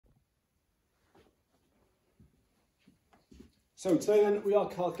So today then we are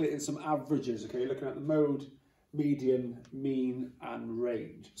calculating some averages, okay, looking at the mode, median, mean and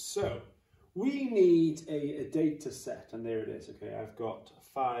range. So we need a data set, and there it is, okay, I've got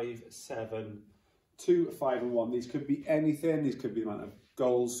 5, 7, 2, 5 and 1. These could be anything. These could be the amount of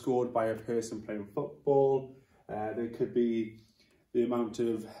goals scored by a person playing football. They could be the amount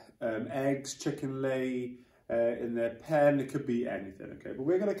of eggs chicken lay in their pen. It could be anything, okay, but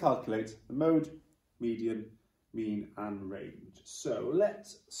we're going to calculate the mode, median, mean and range. So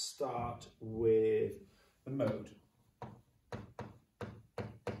let's start with the mode.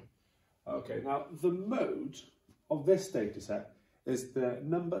 Okay, now the mode of this data set is the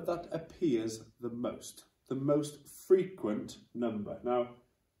number that appears the most frequent number. Now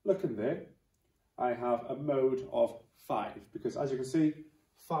look in there, I have a mode of 5 because as you can see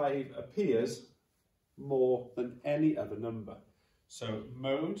 5 appears more than any other number. So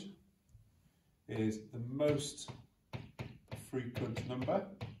mode is the most frequent number,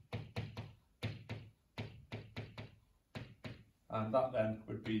 and that then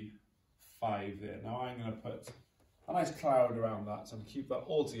would be 5 there. Now I'm going to put a nice cloud around that, so I'm going to keep that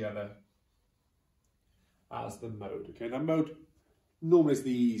all together as the mode. Okay, now mode normally is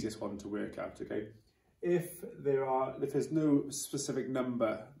the easiest one to work out. Okay, if there's no specific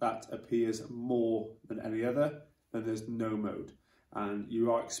number that appears more than any other, then there's no mode, and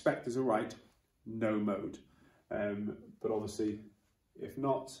you are expected to write no mode, but obviously if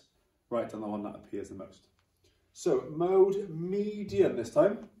not, write down the one that appears the most. So mode median this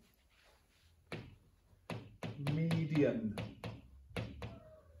time. Median.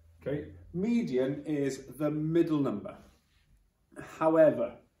 Okay, median is the middle number.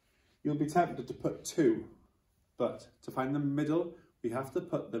 However, you'll be tempted to put 2, but to find the middle, we have to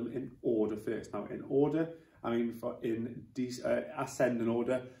put them in order first. Now in order, I mean in ascending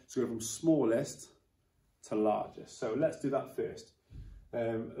order, so go from smallest to largest. So let's do that first.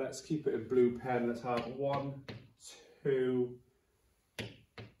 Let's keep it in blue pen. Let's have 1, 2,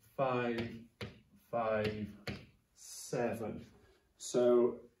 5, 5, 7.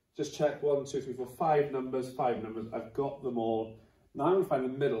 So just check 1, 2, 3, 4, 5 numbers, 5 numbers. I've got them all. Now I'm going to find the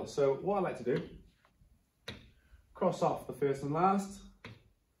middle. So what I like to do, cross off the first and last,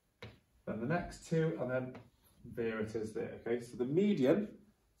 then the next 2, and then there it is there. Okay, so the median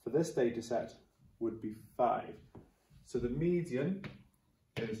for this data set would be 5. So the median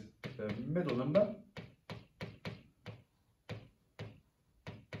is the middle number,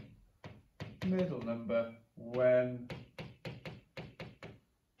 when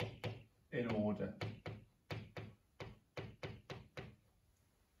in order.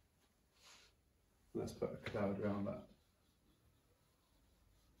 Let's put a cloud around that.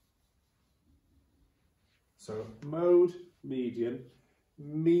 So mode, median,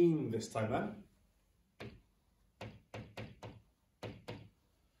 mean this time then.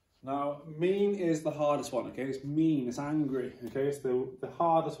 Now mean is the hardest one, okay? It's mean, it's angry, okay? It's the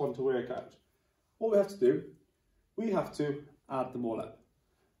hardest one to work out. What we have to do, we have to add them all up.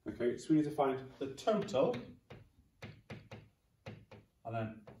 Okay, so we need to find the total and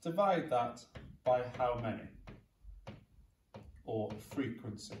then divide that by how many, or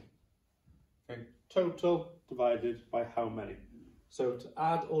frequency. Okay, total divided by how many. So to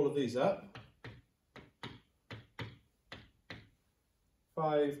add all of these up,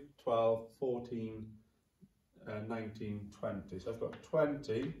 5, 12, 14, 19, 20. So I've got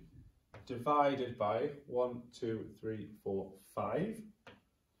 20 divided by 1, 2, 3, 4, 5.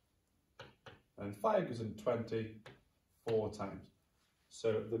 And 5 goes into 20 4 times.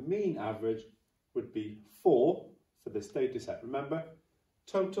 So the mean average would be 4 for this data set. Remember,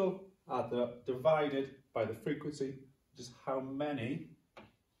 total add up divided by the frequency, which is how many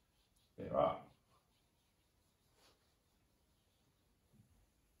there are.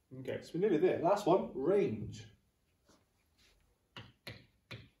 Okay, so we're nearly there. Last one, range.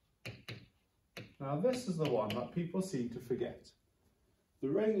 Now this is the one that people seem to forget. The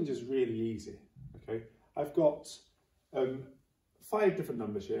range is really easy, okay? I've got 5 different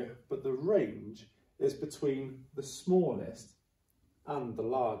numbers here, but the range is between the smallest and the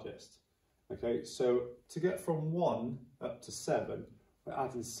largest. Okay, so to get from 1 up to 7, we're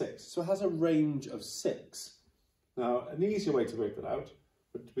adding 6. So it has a range of 6. Now, an easier way to work that out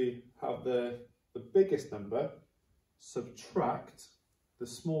would be have the biggest number subtract the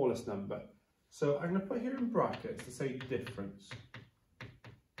smallest number. So I'm going to put here in brackets to say difference.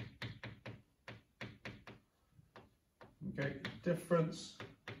 Okay, difference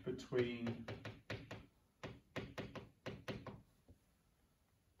between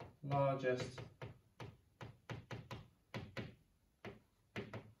largest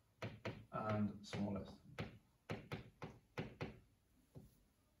and smallest.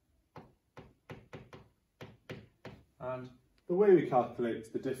 And the way we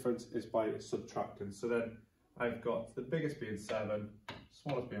calculate the difference is by subtracting. So then I've got the biggest being 7,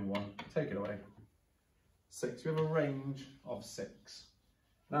 smallest being 1, take it away, 6. We have a range of 6.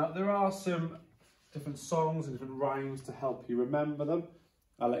 Now there are some different songs and different rhymes to help you remember them.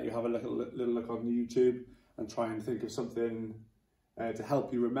 I'll let you have a little look on YouTube and try and think of something to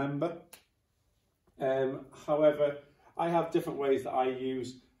help you remember. However, I have different ways that I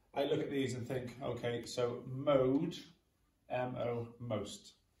use. I look at these and think, okay, so mode, M-O,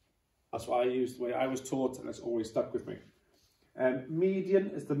 most. That's what I use, the way I was taught, and it's always stuck with me.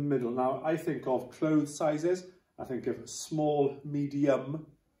 Median is the middle. Now, I think of clothes sizes. I think of small, medium,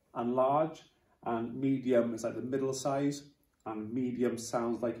 and large. And medium is like the middle size, and medium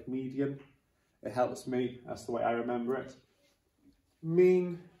sounds like median. It helps me, that's the way I remember it.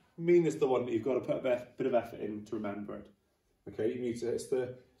 Mean is the one that you've got to put a bit of effort in to remember it. Okay, you need to, it's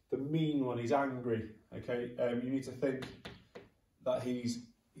the mean one, he's angry. Okay, you need to think that he's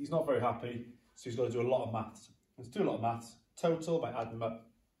not very happy, so he's got to do a lot of maths. And to do a lot of maths, total by adding them up,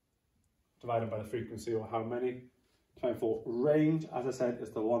 divided by the frequency or how many. Time for range, as I said, is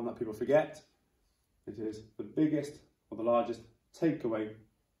the one that people forget. It is the biggest or the largest, take away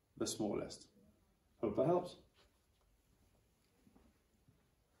the smallest. Hope that helps.